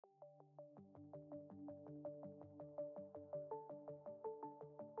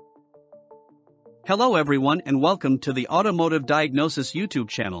Hello everyone and welcome to the Automotive Diagnosis YouTube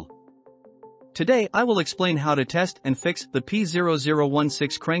channel. Today I will explain how to test and fix the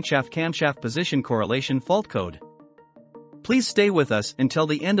P0016 crankshaft-camshaft position correlation fault code. Please stay with us until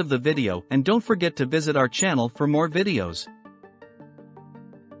the end of the video and don't forget to visit our channel for more videos.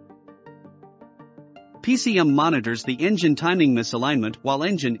 PCM monitors the engine timing misalignment while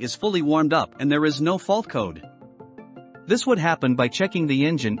engine is fully warmed up and there is no fault code. This would happen by checking the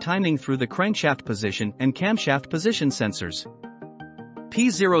engine timing through the crankshaft position and camshaft position sensors.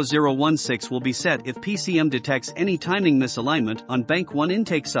 P0016 will be set if PCM detects any timing misalignment on bank 1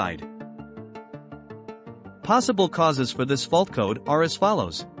 intake side. Possible causes for this fault code are as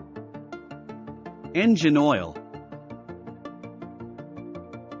follows. Engine oil.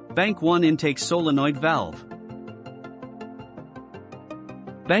 Bank 1 intake solenoid valve.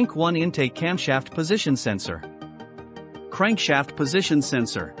 Bank 1 intake camshaft position sensor. Crankshaft position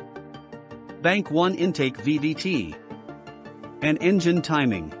sensor. Bank 1 intake VDT. And engine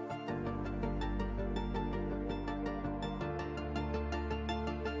timing.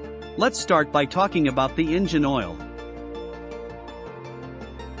 Let's start by talking about the engine oil.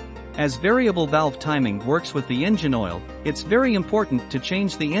 As variable valve timing works with the engine oil, it's very important to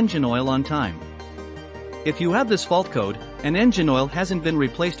change the engine oil on time. If you have this fault code, and engine oil hasn't been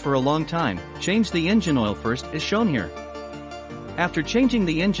replaced for a long time, change the engine oil first as shown here. After changing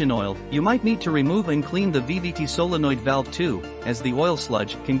the engine oil, you might need to remove and clean the VDT solenoid valve too, as the oil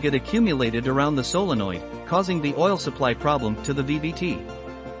sludge can get accumulated around the solenoid, causing the oil supply problem to the VDT.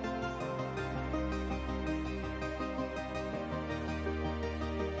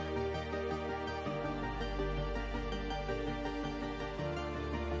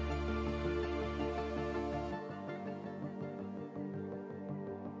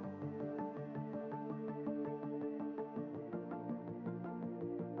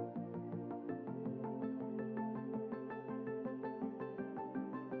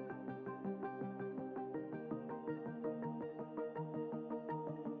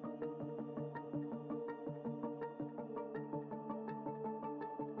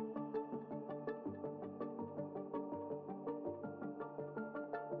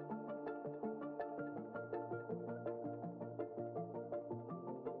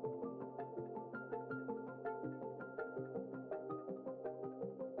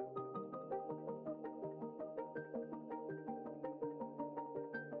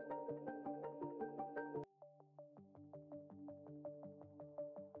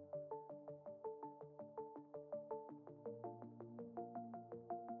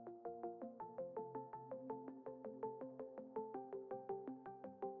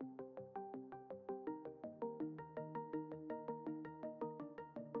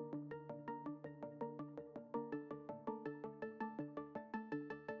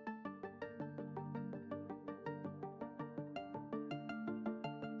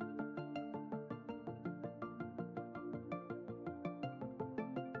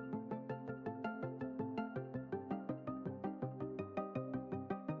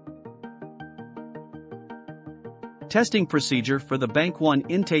 Testing procedure for the bank 1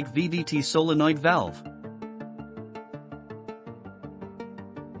 intake VDT solenoid valve.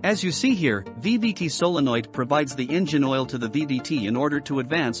 As you see here, VDT solenoid provides the engine oil to the VDT in order to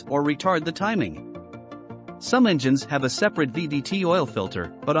advance or retard the timing. Some engines have a separate VDT oil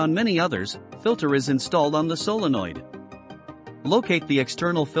filter, but on many others, filter is installed on the solenoid. Locate the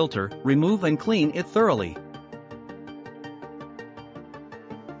external filter, remove and clean it thoroughly.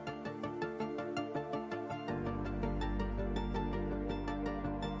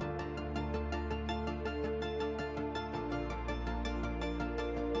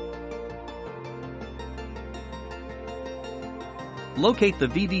 Locate the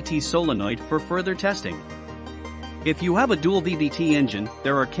VDT solenoid for further testing. If you have a dual VDT engine,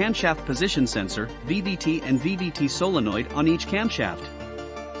 there are camshaft position sensor, VDT and VDT solenoid on each camshaft.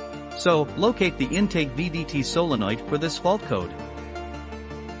 So, locate the intake VDT solenoid for this fault code.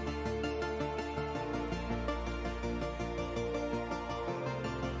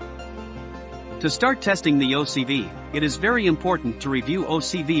 To start testing the OCV, it is very important to review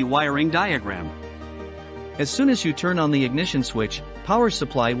OCV wiring diagram. As soon as you turn on the ignition switch, power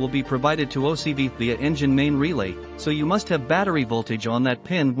supply will be provided to OCV via engine main relay, so you must have battery voltage on that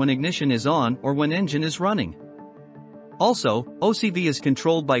pin when ignition is on or when engine is running. Also, OCV is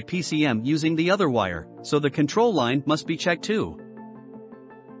controlled by PCM using the other wire, so the control line must be checked too.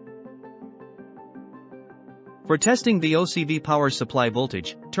 For testing the OCV power supply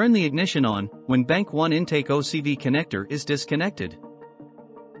voltage, turn the ignition on when bank 1 intake OCV connector is disconnected.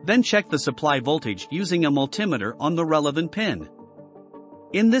 Then check the supply voltage using a multimeter on the relevant pin.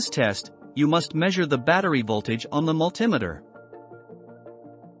 In this test, you must measure the battery voltage on the multimeter.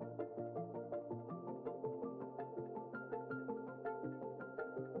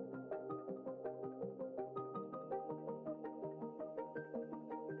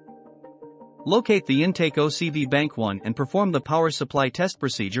 Locate the intake OCV bank 1 and perform the power supply test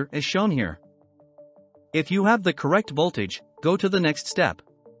procedure as shown here. If you have the correct voltage, go to the next step.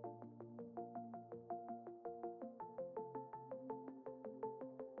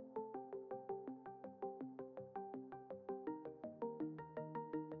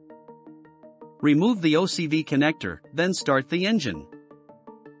 Remove the OCV connector, then start the engine.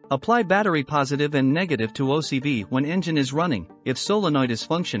 Apply battery positive and negative to OCV when engine is running. If solenoid is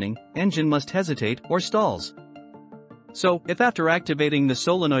functioning, engine must hesitate or stalls. So, if after activating the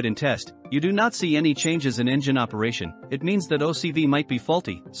solenoid in test, you do not see any changes in engine operation, it means that OCV might be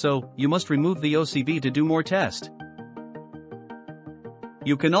faulty, so you must remove the OCV to do more test.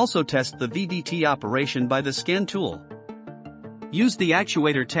 You can also test the VDT operation by the scan tool. Use the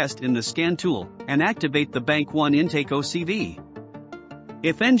actuator test in the scan tool and activate the bank 1 intake OCV.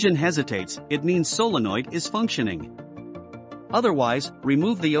 If engine hesitates, it means solenoid is functioning. Otherwise,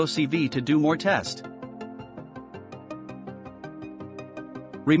 remove the OCV to do more test.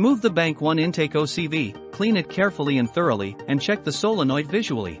 Remove the bank 1 intake OCV, clean it carefully and thoroughly, and check the solenoid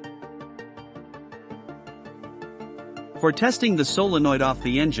visually. For testing the solenoid off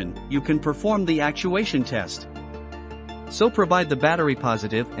the engine, you can perform the actuation test. So provide the battery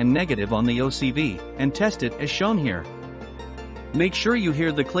positive and negative on the OCV, and test it as shown here. Make sure you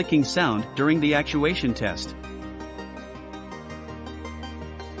hear the clicking sound during the actuation test.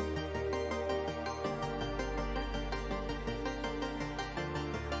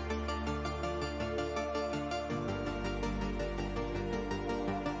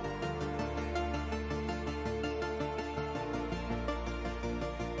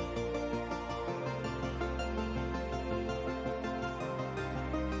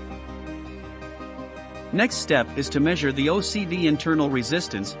 Next step is to measure the OCV internal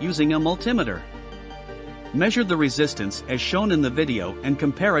resistance using a multimeter. Measure the resistance as shown in the video and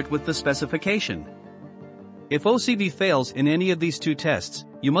compare it with the specification. If OCV fails in any of these two tests,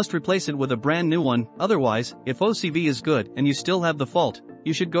 you must replace it with a brand new one. Otherwise, if OCV is good and you still have the fault,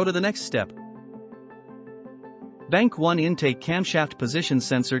 you should go to the next step. Bank 1 intake camshaft position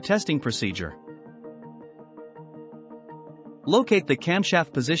sensor testing procedure. Locate the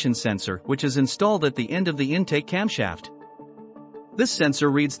camshaft position sensor which is installed at the end of the intake camshaft. This sensor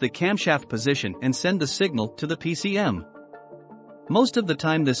reads the camshaft position and sends the signal to the PCM. Most of the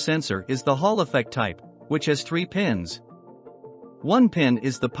time this sensor is the Hall effect type, which has 3 pins. One pin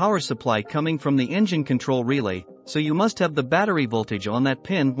is the power supply coming from the engine control relay, so you must have the battery voltage on that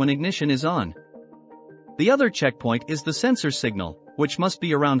pin when ignition is on. The other checkpoint is the sensor signal, which must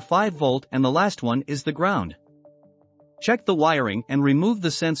be around 5 volt, and the last one is the ground. Check the wiring and remove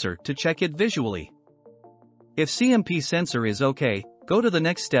the sensor to check it visually. If CMP sensor is okay, go to the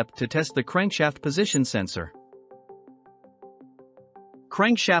next step to test the crankshaft position sensor.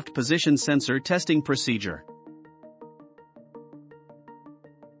 Crankshaft position sensor testing procedure.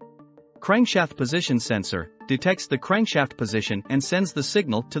 Crankshaft position sensor detects the crankshaft position and sends the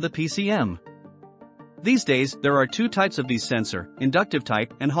signal to the PCM. These days, there are 2 types of these sensor, inductive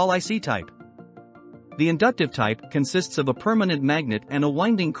type and Hall IC type. The inductive type consists of a permanent magnet and a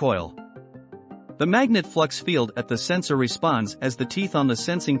winding coil. The magnet flux field at the sensor responds as the teeth on the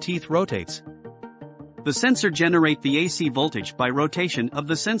sensing teeth rotates. The sensor generates the AC voltage by rotation of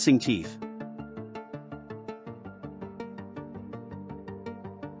the sensing teeth.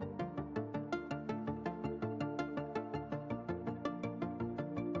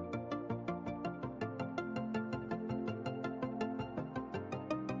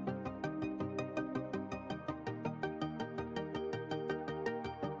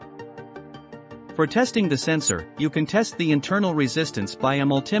 For testing the sensor, you can test the internal resistance by a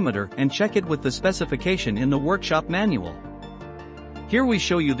multimeter and check it with the specification in the workshop manual. Here we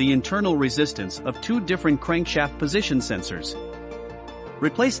show you the internal resistance of 2 different crankshaft position sensors.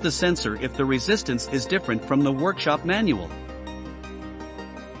 Replace the sensor if the resistance is different from the workshop manual.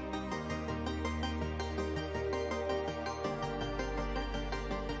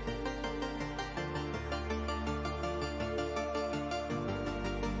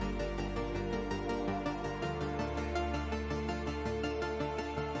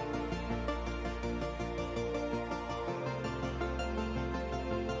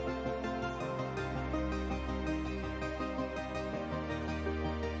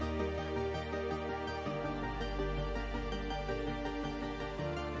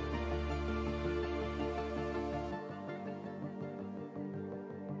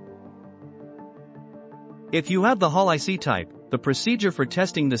 If you have the Hall IC type, the procedure for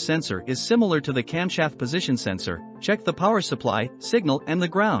testing the sensor is similar to the camshaft position sensor. Check the power supply, signal and the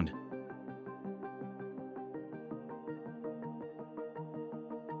ground.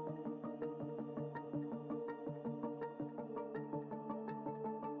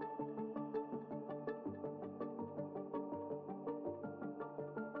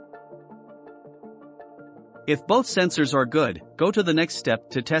 If both sensors are good, go to the next step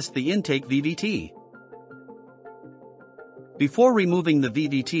to test the intake VDT. Before removing the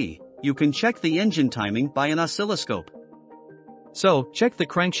VDT, you can check the engine timing by an oscilloscope. So, check the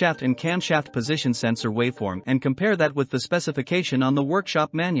crankshaft and camshaft position sensor waveform and compare that with the specification on the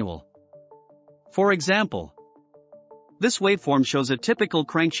workshop manual. For example, this waveform shows a typical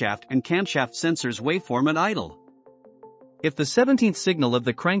crankshaft and camshaft sensor's waveform at idle. If the 17th signal of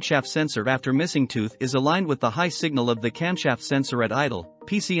the crankshaft sensor after missing tooth is aligned with the high signal of the camshaft sensor at idle,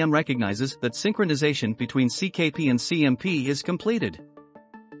 PCM recognizes that synchronization between CKP and CMP is completed.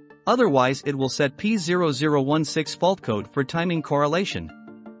 Otherwise, it will set P0016 fault code for timing correlation.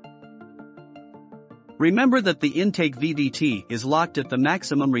 Remember that the intake VDT is locked at the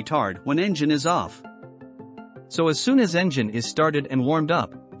maximum retard when engine is off. So as soon as engine is started and warmed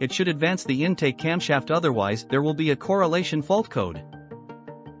up, it should advance the intake camshaft, otherwise there will be a correlation fault code.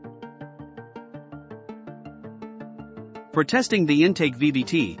 For testing the intake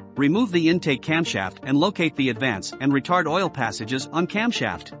VDT, remove the intake camshaft and locate the advance and retard oil passages on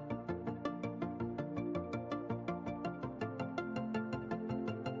camshaft.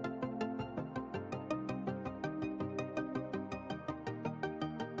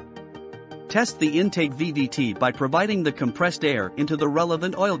 Test the intake VDT by providing the compressed air into the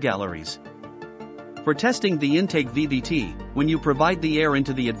relevant oil galleries. For testing the intake VDT, when you provide the air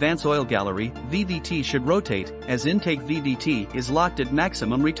into the advance oil gallery, VDT should rotate, as intake VDT is locked at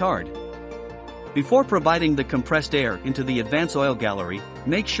maximum retard. Before providing the compressed air into the advance oil gallery,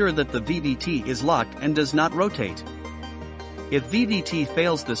 make sure that the VDT is locked and does not rotate. If VDT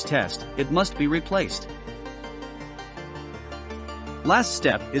fails this test, it must be replaced. Last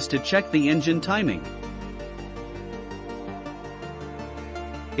step is to check the engine timing.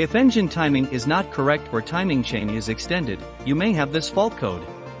 If engine timing is not correct or timing chain is extended, you may have this fault code.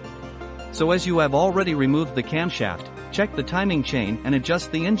 So as you have already removed the camshaft, check the timing chain and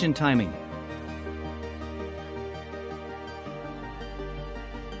adjust the engine timing.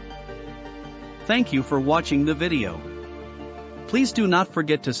 Thank you for watching the video. Please do not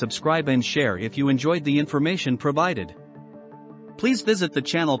forget to subscribe and share if you enjoyed the information provided. Please visit the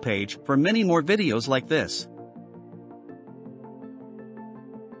channel page for many more videos like this.